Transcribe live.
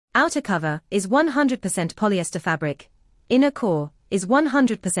Outer cover is 100% polyester fabric. Inner core is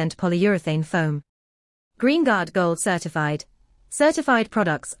 100% polyurethane foam. GreenGuard Gold certified. Certified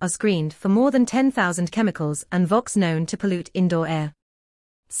products are screened for more than 10,000 chemicals and VOCs known to pollute indoor air.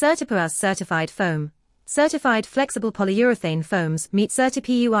 CertiPUR certified foam. Certified flexible polyurethane foams meet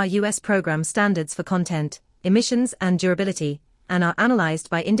CertiPUR US program standards for content, emissions and durability, and are analyzed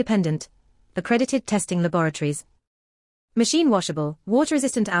by independent, accredited testing laboratories. Machine washable,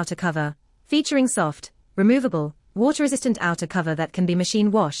 water-resistant outer cover, featuring soft, removable, water-resistant outer cover that can be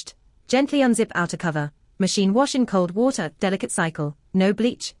machine washed. Gently unzip outer cover, machine wash in cold water, delicate cycle, no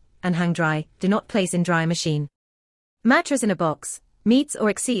bleach, and hang dry, do not place in dry machine. Mattress in a box, meets or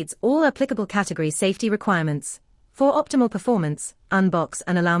exceeds all applicable category safety requirements. For optimal performance, unbox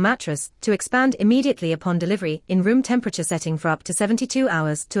and allow mattress to expand immediately upon delivery in room temperature setting for up to 72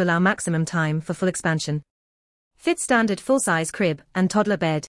 hours to allow maximum time for full expansion. Fit standard full-size crib and toddler bed.